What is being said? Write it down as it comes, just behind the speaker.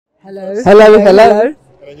Hello. Hello, hello.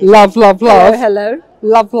 Love, love, love. Hello.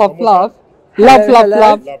 Love, love, love. Love, love,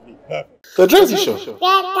 love. Lovely. Perfect. The Drazzy Show.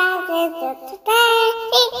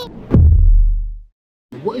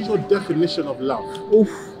 What is your definition of love?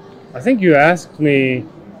 Oof. I think you asked me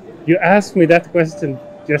that question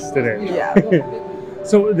yesterday. Yeah.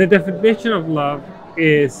 So the definition of love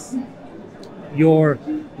is your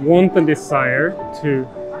want and desire to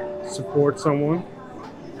support someone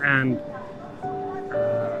and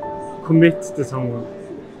commit to someone,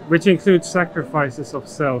 which includes sacrifices of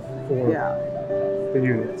self for the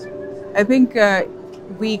unit. I think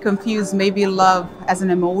we confuse maybe love as an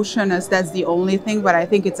emotion as that's the only thing, but I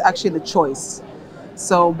think it's actually the choice.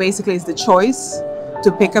 So basically it's the choice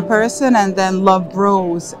to pick a person, and then love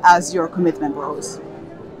grows as your commitment grows.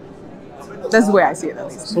 That's the way I see it, at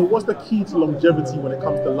least. So what's the key to longevity when it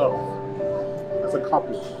comes to love as a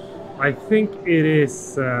couple? I think it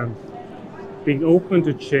is being open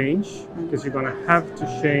to change, because you're gonna have to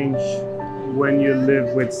change when you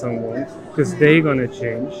live with someone, because they're gonna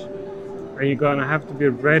change, and you're gonna have to be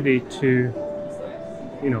ready to,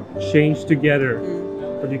 change together.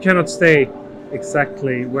 But you cannot stay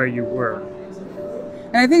exactly where you were.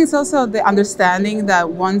 And I think it's also the understanding that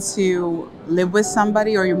once you live with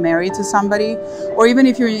somebody, or you're married to somebody, or even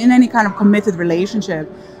if you're in any kind of committed relationship,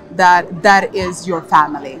 that is your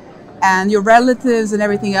family. And your relatives and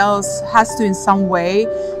everything else has to, in some way,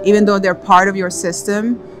 even though they're part of your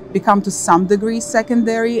system, become to some degree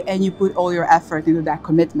secondary, and you put all your effort into that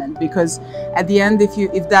commitment. Because at the end,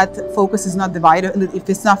 if that focus is not divided, if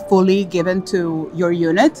it's not fully given to your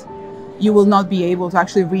unit, you will not be able to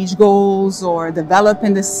actually reach goals or develop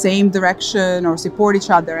in the same direction or support each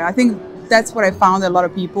other. And I think that's what I found a lot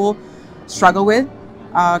of people struggle with.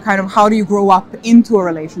 Kind of how do you grow up into a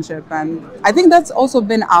relationship? And I think that's also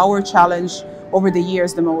been our challenge over the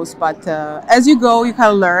years the most. But as you go, you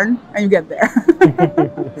kind of learn and you get there.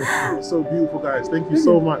 So beautiful, guys. Thank you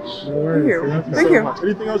so much. Thank you. Thank you so much.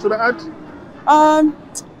 Anything else you want to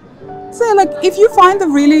add? So if you find a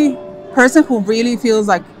really person who really feels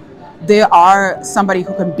like they are somebody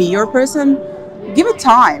who can be your person, give it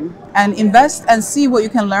time and invest and see what you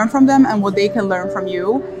can learn from them and what they can learn from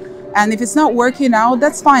you. And if it's not working out,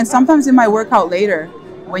 that's fine. Sometimes it might work out later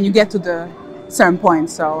when you get to the certain point.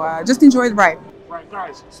 So just enjoy the ride. Right,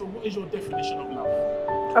 guys. So what is your definition of love?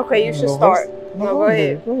 Okay, you should start. No, go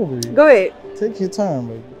ahead. Go ahead. Take your time,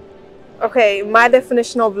 baby. Okay, my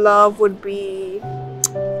definition of love would be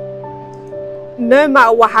no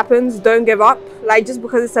matter what happens, don't give up. Like, just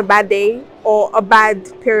because it's a bad day or a bad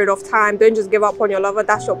period of time, don't just give up on your lover.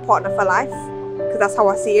 That's your partner for life, because that's how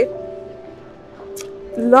I see it.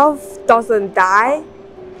 Love doesn't die.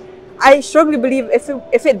 I strongly believe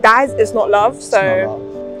if it dies, it's not love. So,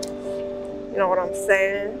 you know what I'm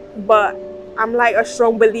saying? But I'm like a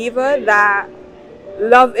strong believer that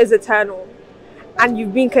love is eternal, and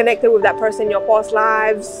you've been connected with that person in your past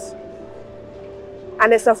lives,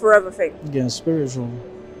 and it's a forever thing. Getting spiritual.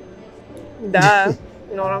 Duh.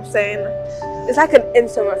 You know what I'm saying? It's like an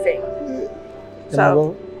intimate thing.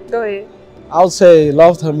 So, go ahead. I would say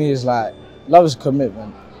love to me is love is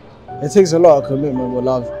commitment. It takes a lot of commitment with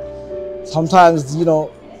love. Sometimes, not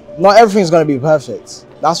everything's going to be perfect.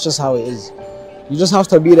 That's just how it is. You just have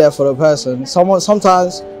to be there for the person.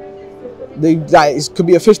 Sometimes it could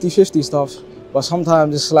be a 50-50 stuff, but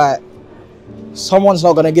sometimes it's like someone's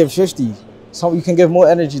not going to give 50. You can give more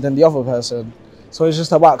energy than the other person. So it's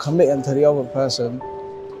just about committing to the other person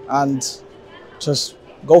and just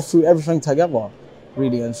go through everything together,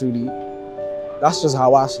 really and truly. That's just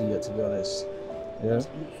how I see it, to be honest. Yeah.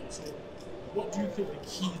 So what do you think the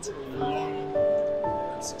key to a long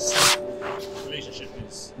and successful relationship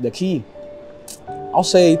is? The key? I'll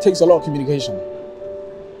say it takes a lot of communication.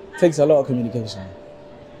 It takes a lot of communication.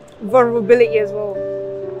 Vulnerability as well.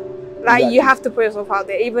 Like, you have to put yourself out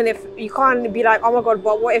there, even if you can't be like, oh my God,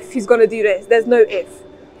 but what if he's gonna do this? There's no if.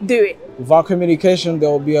 Do it. Without communication, there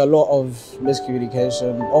will be a lot of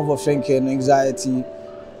miscommunication, overthinking, anxiety.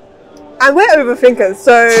 And we're overthinkers,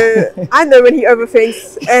 so I know when he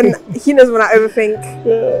overthinks, and he knows when I overthink.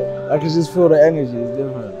 Yeah. I can just feel the energy, it's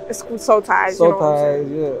different. It's called soul ties. Soul ties,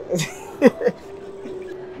 yeah.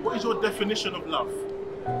 What is your definition of love?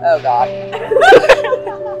 Oh, God.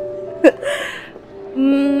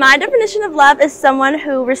 My definition of love is someone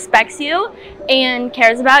who respects you and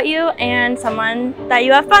cares about you, and someone that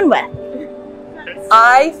you have fun with.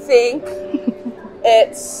 I think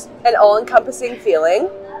it's an all-encompassing feeling,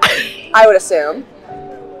 I would assume.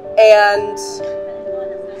 And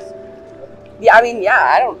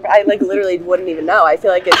I literally wouldn't even know. I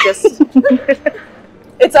feel like it's just,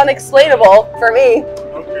 it's unexplainable for me.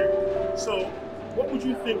 Okay, so What would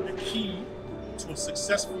you think the key to a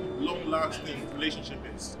successful, long-lasting relationship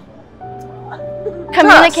is?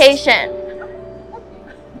 Communication.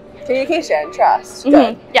 Communication, trust.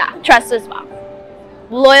 Good. Yeah, trust as well.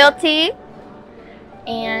 Loyalty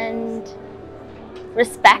and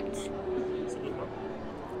respect.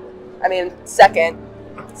 I mean, second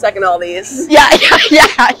all these. Yeah.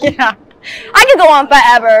 I could go on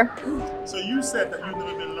forever. So you said that you've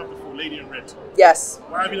never been in love before, Lady in Red. Yes.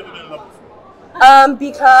 Why have you never been in love before?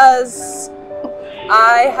 Because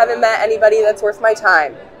I haven't met anybody that's worth my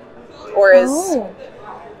time or is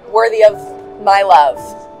worthy of my love.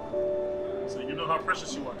 So you know how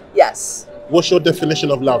precious you are. Yes. What's your definition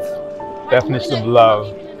of love? Definition of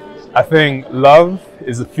love. I think love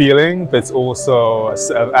is a feeling, but it's also a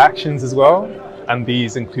set of actions as well. And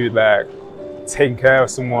these include like taking care of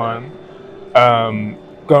someone,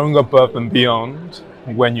 going above and beyond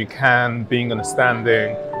when you can, being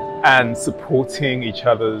understanding, and supporting each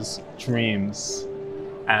other's dreams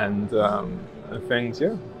and things,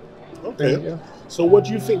 yeah. Okay. Yeah. So what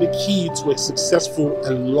do you think the key to a successful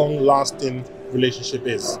and long-lasting relationship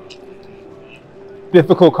is?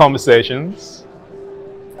 Difficult conversations,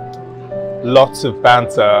 lots of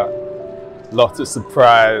banter, lots of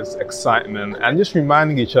surprise, excitement, and just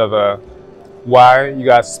reminding each other why you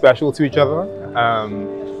guys are special to each other,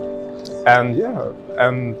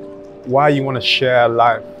 and why you want to share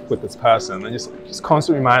life with this person, and just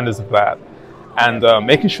constant reminders of that, and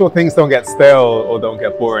making sure things don't get stale or don't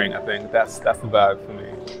get boring. I think that's the vibe for me.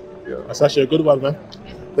 Yeah. That's actually a good one, man.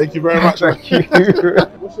 Thank you very much. Thank you.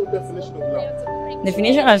 What's your definition of love?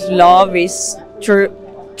 Definition of love is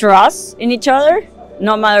trust in each other,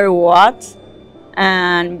 no matter what,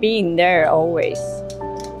 and being there always.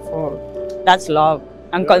 That's love,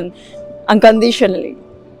 unconditionally,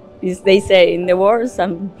 as they say in the words. So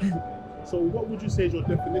what would you say is your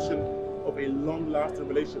definition of a long-lasting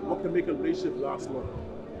relationship? What can make a relationship last long?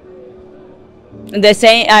 The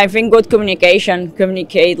same, I think, good communication.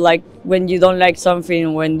 Communicate, like when you don't like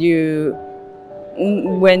something, when you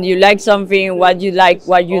like something, what you like,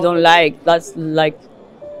 what you don't like. That's like,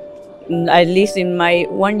 at least in my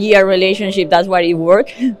 1 year relationship, that's what it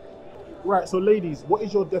worked. Right, so ladies, what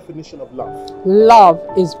is your definition of love? Love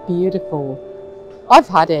is beautiful. I've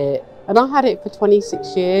had it, and I had it for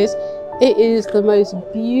 26 years. It is the most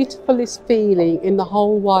beautifulest feeling in the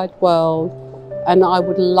whole wide world, and I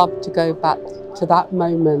would love to go back to that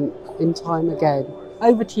moment in time again.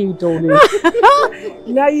 Over to you, Dawny.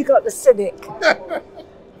 Now you got the cynic.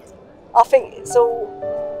 I think it's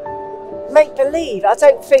all make believe. I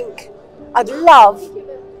don't think I'd love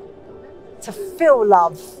to feel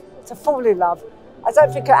love, to fall in love. I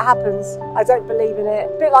don't think it happens. I don't believe in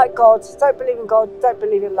it. A bit like God. Don't believe in God. Don't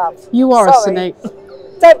believe in love. You are Sorry. a cynic.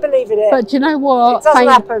 Don't believe in it. But do you know what? It doesn't Thank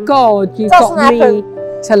happen. God you've Doesn't got happen.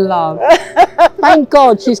 me to love. Thank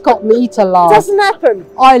God she's got me to love. It doesn't happen.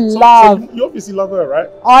 I love. So you obviously love her, right?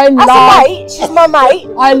 I As love. a mate, she's my mate.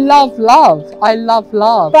 I love love. I love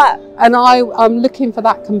love. But and I'm looking for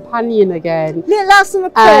that companion again. little house on the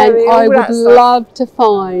And prairie, I all would that stuff. love to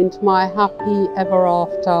find my happy ever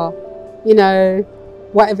after, you know,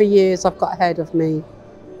 whatever years I've got ahead of me.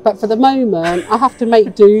 But for the moment, I have to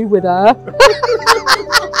make do with her.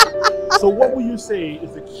 So what would you say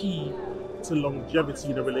is the key to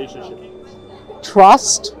longevity in a relationship?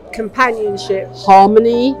 Trust, companionship,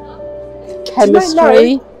 harmony,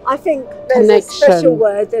 chemistry. No, I think there's a special connection.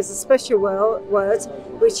 word. There's a special word,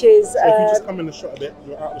 which is So if you just come in the shot a bit,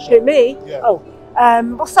 you're out of the shot. who, me? Yeah. Oh,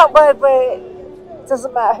 what's that word where it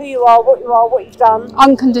doesn't matter who you are, what you've done.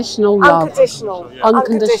 Unconditional love. Unconditional. Yeah.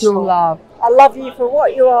 Unconditional love. I love you for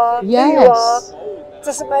what you are, who you Yes. are.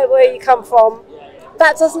 Doesn't matter where you come from.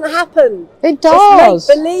 That doesn't happen. It does.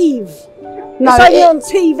 It's make believe. No, it's only it- on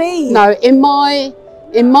TV. No, in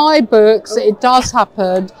my books, it does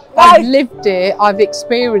happen. I've lived it. I've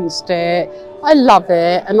experienced it. I love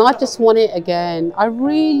it, and I just want it again. I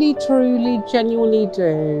really, truly, genuinely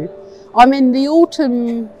do. I'm in the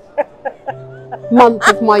autumn month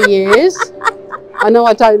of my years. I know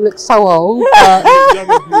I don't look so old, but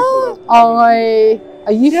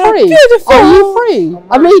are you You're free? beautiful. Are you free?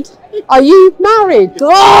 I mean, are you married?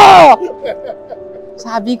 Oh! So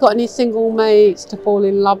have you got any single mates to fall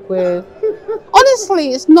in love with?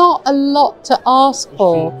 Honestly, it's not a lot to ask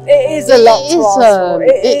for. It is a lot to ask for.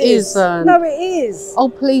 It isn't. No, it is. Oh,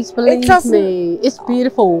 please believe doesn't- me. It's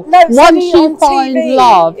beautiful. No, it's Once only you on find TV.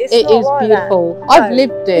 love, It's it not is like beautiful. that. I've No,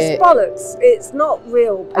 lived it. It's bollocks. It's not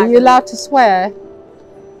real. Are you allowed to swear?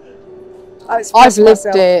 I've lived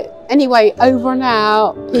it. Anyway, over and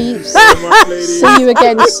out, peeps. much, ladies. See you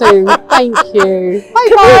again soon. Thank you. Bye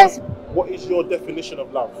bye. What is your definition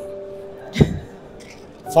of love?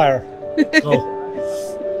 Fire. Go.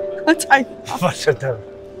 I don't know.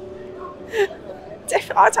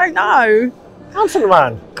 I don't know. Answer the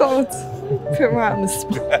man. God, put him right on the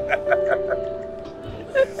spot.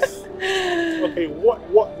 Okay,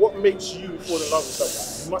 what makes you fall in love with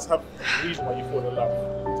someone? You must have a reason why you fall in love.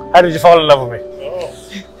 How did you fall in love with me? Oh.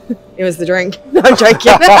 It was the drink. No, I'm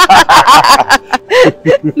joking.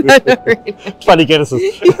 No, not really. 20 Guinnesses.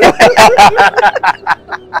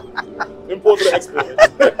 Imported or exported?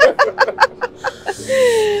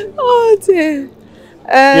 Oh dear.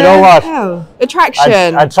 You know what?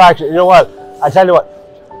 Attraction. Attraction. You know what? I tell you what.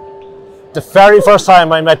 The very first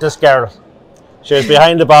time I met this girl, she was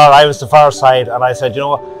behind the bar, I was the far side, and I said, you know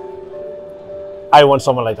what? I want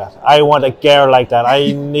someone like that. I want a girl like that.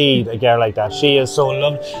 I need a girl like that. She is so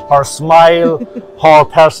lovely. Her smile, her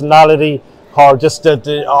personality, her just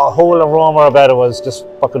the whole aroma about it was just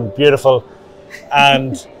fucking beautiful.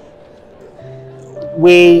 And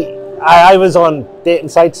I was on dating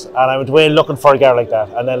sites and I went away looking for a girl like that.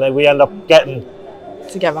 And then we ended up getting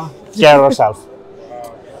together ourselves.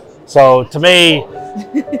 So to me,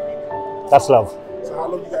 that's love. So how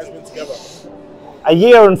long have you guys been together? A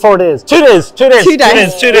year and 4 days. 2 days. 2 days. 2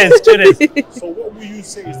 days. 2 days. 2 days. So what would you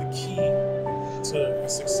say is the key to a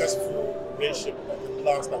successful relationship that can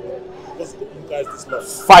last that long? What's got you guys this long?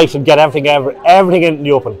 Fight and get everything in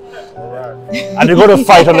the open. Alright. And you're going to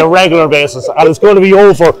fight on a regular basis. And it's going to be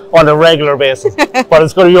over on a regular basis. But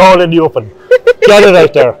it's going to be all in the open. Get it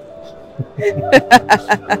out there.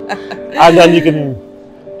 And then you can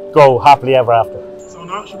go happily ever after. So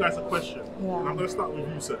I'll ask you guys a question. And I'm going to start with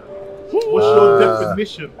you, sir. What's your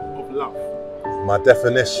definition of love? My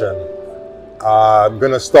definition. I'm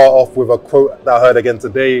going to start off with a quote that I heard again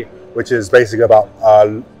today, which is basically about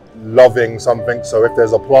loving something. So if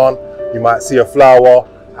there's a plant, you might see a flower,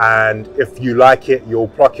 and if you like it, you'll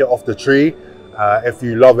pluck it off the tree. If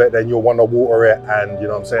you love it, then you'll want to water it, and you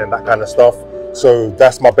know what I'm saying, that kind of stuff. So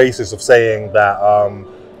that's my basis of saying that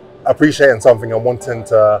appreciating something and wanting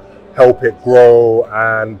to help it grow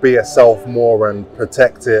and be itself more and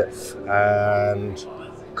protect it and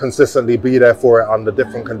consistently be there for it under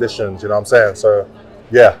different conditions, you know what I'm saying? So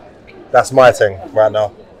yeah, that's my thing right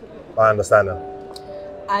now, my understanding.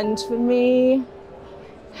 And for me,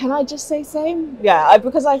 can I just say same? Yeah,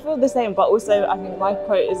 because I feel the same, but also I think my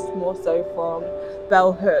quote is more so from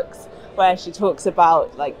Bell Hooks, where she talks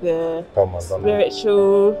about like the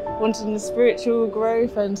spiritual, wanting the spiritual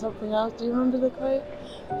growth and something else. Do you remember the quote?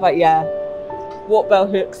 But yeah, what Bell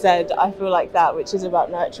Hooks said, I feel like that, which is about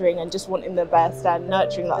nurturing and just wanting the best and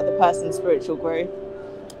nurturing the other person's spiritual growth.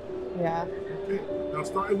 Yeah. Okay, now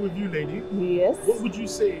starting with you, lady. Yes. What would you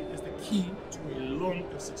say is the key to a long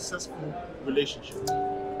and successful relationship?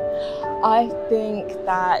 I think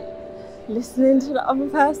that listening to the other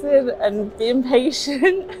person and being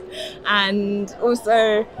patient and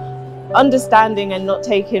also understanding and not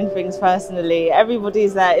taking things personally.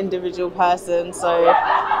 Everybody's their individual person, so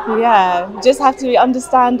yeah, just have to be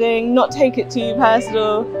understanding, not take it too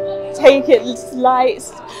personal, take it light,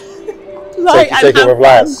 Take it with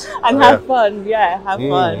lights. and have fun. Yeah, have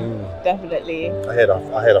fun, definitely. I hear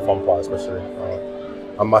the fun part, especially.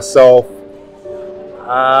 And myself,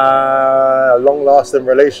 a long-lasting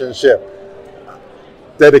relationship,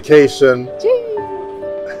 dedication.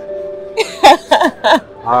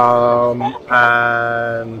 And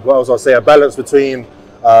what else I'll say, a balance between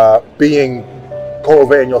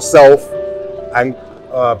cultivating yourself and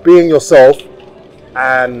being yourself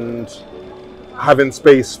and having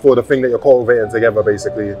space for the thing that you're cultivating together,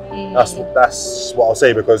 basically. That's what I'll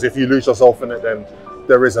say, because if you lose yourself in it, then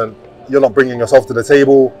you're not bringing yourself to the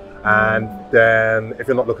table, and then if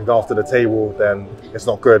you're not looking after the table, then it's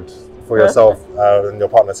not good for yourself and your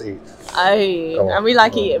partner to eat. And we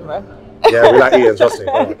like eating, bro. Yeah, we like eating, trust me.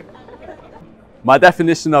 My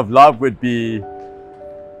definition of love would be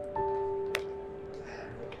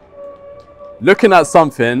looking at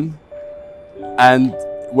something, and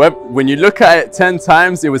when you look at it 10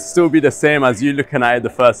 times, it would still be the same as you looking at it the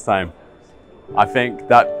first time. I think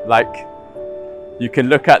that, like, you can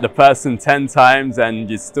look at the person 10 times and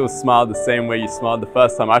you still smile the same way you smiled the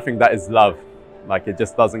first time. I think that is love. Like, it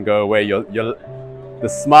just doesn't go away. The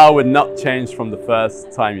smile would not change from the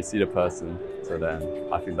first time you see the person. So then,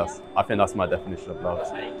 I think that's my definition of love.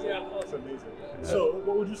 That's amazing. Yeah. So,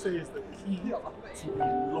 what would you say is the key to a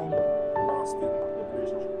long-lasting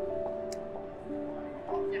relationship?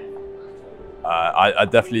 I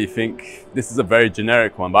definitely think this is a very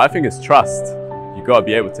generic one, but I think it's trust. You got to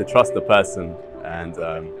be able to trust the person, and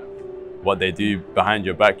what they do behind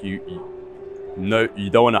your back. You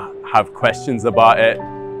don't want to have questions about it.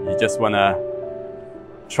 You just want to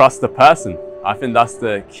trust the person, I think that's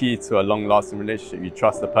the key to a long-lasting relationship. You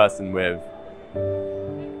trust the person with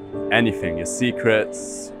anything, your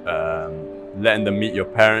secrets, letting them meet your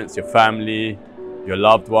parents, your family, your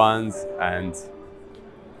loved ones, and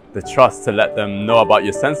the trust to let them know about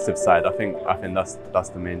your sensitive side. I think that's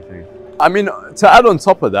the main thing. I mean, to add on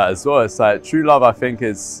top of that as well, it's like true love, I think,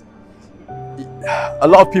 is a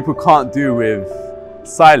lot of people can't do with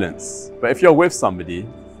silence. But if you're with somebody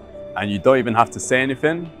and you don't even have to say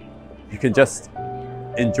anything, you can just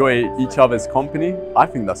enjoy each other's company, I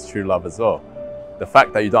think that's true love as well. The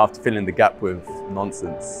fact that you don't have to fill in the gap with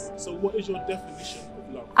nonsense. So what is your definition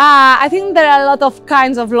of love? I think there are a lot of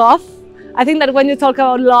kinds of love. I think that when you talk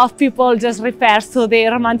about love, people just refers to the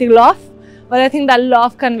romantic love. But I think that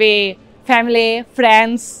love can be family,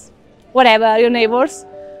 friends, whatever, your neighbors.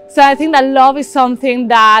 So I think that love is something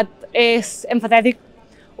that is empathetic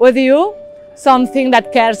with you, something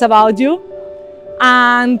that cares about you.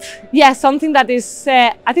 And yeah, something that is,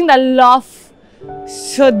 I think that love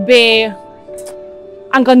should be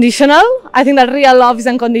unconditional. I think that real love is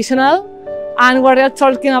unconditional. And when you're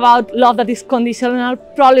talking about love that is conditional,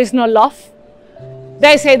 probably is not love.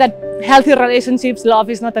 They say that healthy relationships,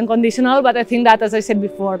 love is not unconditional, but I think that, as I said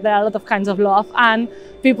before, there are a lot of kinds of love, and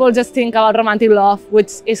people just think about romantic love,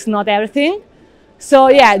 which is not everything. So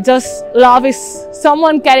yeah, just love is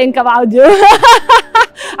someone caring about you.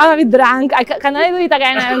 I'm a bit drunk. Can I do it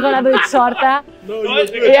again? I'm gonna do it shorter. No, you're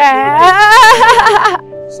good. Yeah.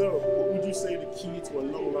 So, what would you say the key to a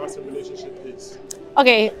long-lasting relationship is?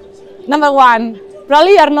 Okay, number one,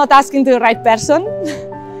 probably you're not asking to the right person.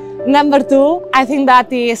 Number two, I think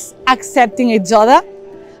that is accepting each other.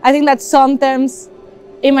 I think that sometimes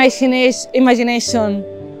imagination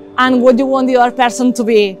and what you want the other person to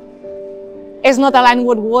be is not aligned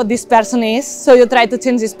with what this person is. So you try to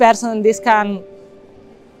change this person, and this can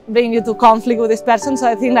bring you to conflict with this person. So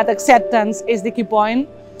I think that acceptance is the key point.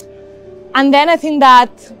 And then I think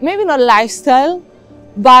that maybe not lifestyle,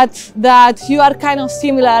 but that you are kind of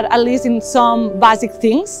similar, at least in some basic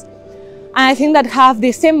things. And I think that have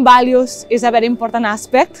the same values is a very important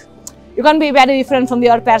aspect. You can be very different from the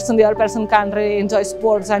other person can really enjoy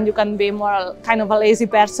sports, and you can be more kind of a lazy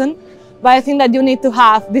person. But I think that you need to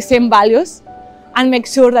have the same values and make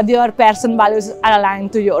sure that the other person's values are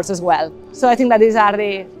aligned to yours as well. So I think that these are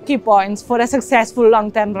the key points for a successful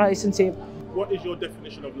long-term relationship. What is your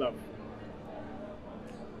definition of love?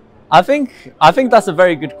 I think that's a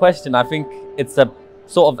very good question. I think it's a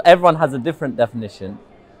sort of, everyone has a different definition.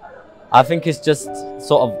 I think it's just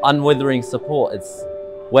sort of unwithering support. It's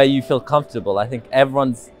where you feel comfortable. I think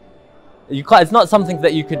it's not something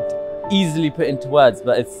that you could easily put into words,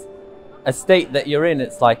 but it's a state that you're in.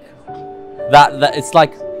 It's like that it's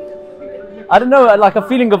like, I don't know, like a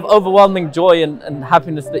feeling of overwhelming joy and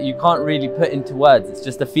happiness that you can't really put into words. It's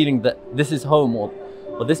just a feeling that this is home, or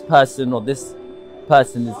this person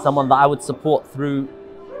is someone that I would support through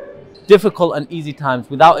difficult and easy times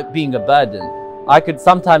without it being a burden.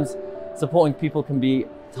 Sometimes supporting people can be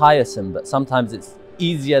tiresome, but sometimes it's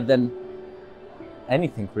easier than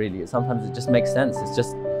anything really. Sometimes it just makes sense. It's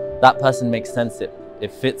just that person makes sense.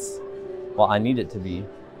 It fits what I need it to be.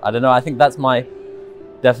 I don't know, I think that's my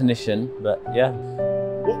definition, but yeah.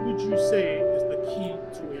 What would you say is the key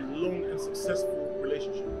to a long and successful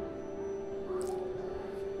relationship?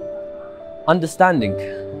 Understanding.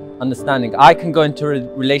 I can go into a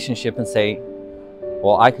relationship and say,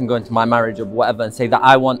 or I can go into my marriage or whatever and say that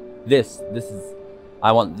I want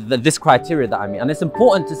I want this criteria that I meet. And it's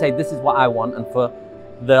important to say this is what I want, and for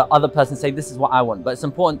the other person to say this is what I want. But it's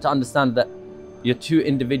important to understand that you're two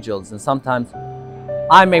individuals, and sometimes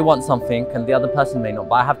I may want something and the other person may not,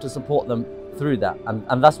 but I have to support them through that.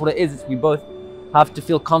 And that's what it is. We both have to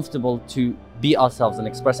feel comfortable to be ourselves and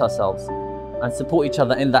express ourselves and support each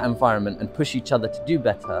other in that environment and push each other to do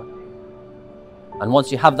better. And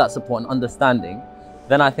once you have that support and understanding,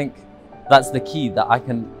 then I think that's the key, that I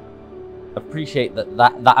can appreciate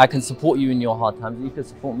that I can support you in your hard times and you can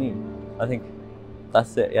support me. I think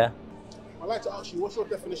that's it, yeah. I'd like to ask you, what's your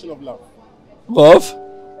definition of love? Love?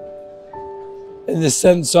 In the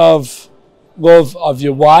sense of love of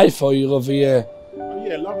your wife, or you love of your... Oh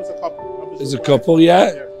yeah, love as a couple. Love as a couple,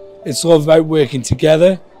 yeah. It's love about working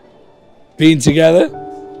together, being together,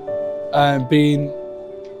 and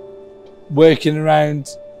working around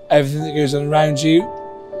everything that goes on around you.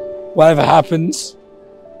 Whatever happens,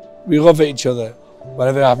 we love each other.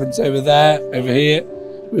 Whatever happens over there, over here,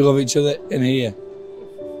 we love each other in here.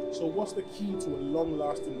 So what's the key to a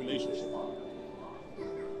long-lasting relationship?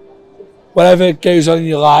 Whatever goes on in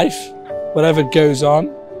your life, whatever goes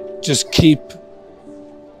on, just keep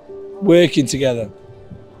working together.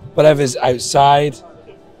 Whatever's outside,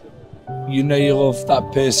 you know you love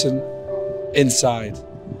that person inside.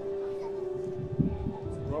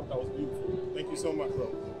 Rob, that was beautiful. Thank you so much,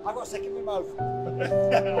 Rob. I've got a second in my mouth.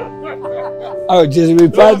 Oh, just me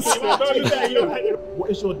pants. What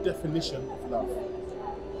is your definition of love?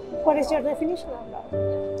 What is your definition of love?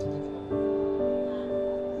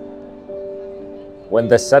 When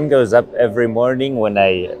the sun goes up every morning, when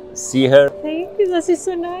I see her. Thank you, that is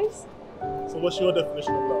so nice. So what's your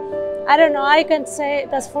definition of love? I don't know, I can say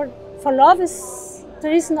that for love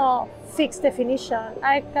there is no fixed definition.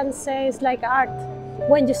 I can say it's like art.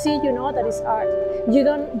 When you see, you know that it's art. You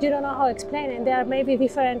don't know how to explain it. There are maybe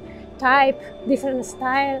different type, different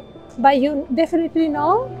style, but you definitely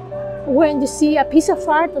know when you see a piece of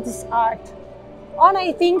art that is art. And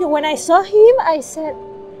I think when I saw him, I said,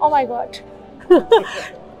 oh my God.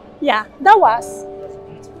 Yeah, that was. That's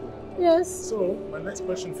beautiful. Yes. So my next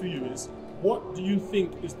question for you is, what do you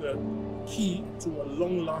think is the key to a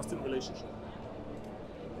long-lasting relationship?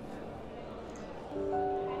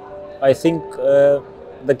 I think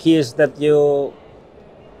the key is that you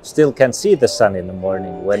still can see the sun in the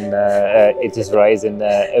morning when it is rising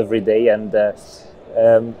every day, and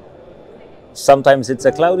sometimes it's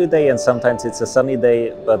a cloudy day and sometimes it's a sunny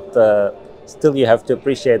day, but still you have to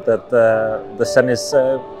appreciate that the sun is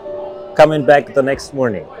coming back the next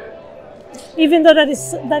morning. Even though that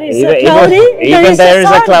is cloudy, even there is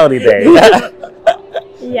a cloudy day.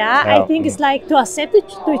 Yeah, I think it's like to accept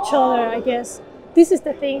to each other, I guess. This is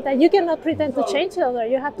the thing, that you cannot pretend to change the other.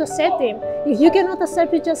 You have to accept him. If you cannot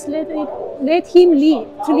accept it, just let him leave,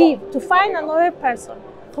 to find another person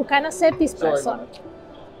who can accept this person.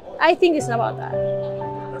 I think it's about that.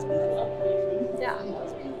 Yeah.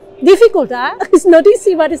 Difficult, huh? It's not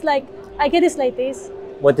easy, but it's like, I get it's like this.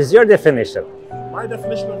 What is your definition? My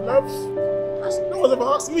definition of love? No one's ever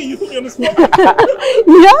asked me. You put me on the spot. Yeah,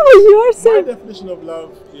 but you are saying. My definition of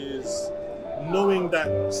love is knowing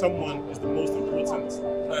that someone is the most important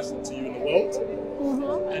person to you in the world,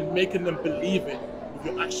 and making them believe it with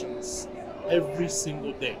your actions every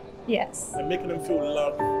single day. Yes. And making them feel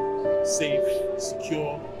loved, safe,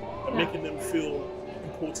 secure, and making them feel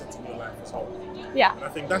important in your life as well. Yeah. And I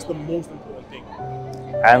think that's the most important thing.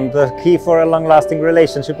 And the key for a long-lasting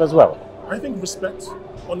relationship as well. I think respect,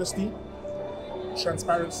 honesty,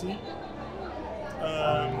 transparency,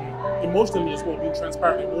 emotionally as well, being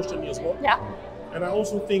transparent emotionally as well. Yeah. And I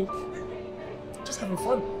also think just having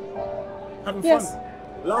fun. Having Yes. fun.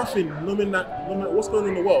 Laughing, knowing that no matter what's going on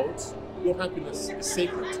in the world, your happiness is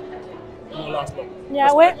sacred and will last long.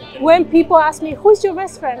 Yeah, when people ask me, who's your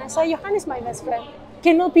best friend? I say, Johan is my best friend.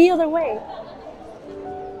 Cannot be other way.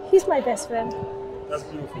 He's my best friend. That's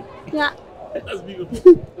beautiful. Yeah. That's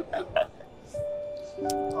beautiful.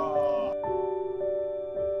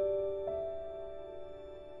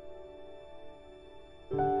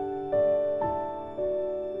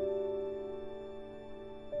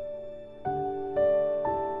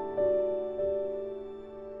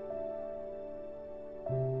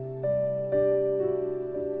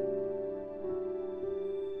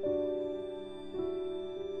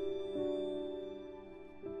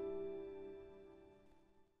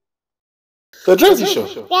 The Drazzy Show.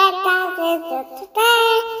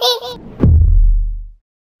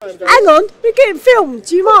 Hang on, we're getting filmed.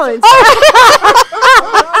 Do you mind?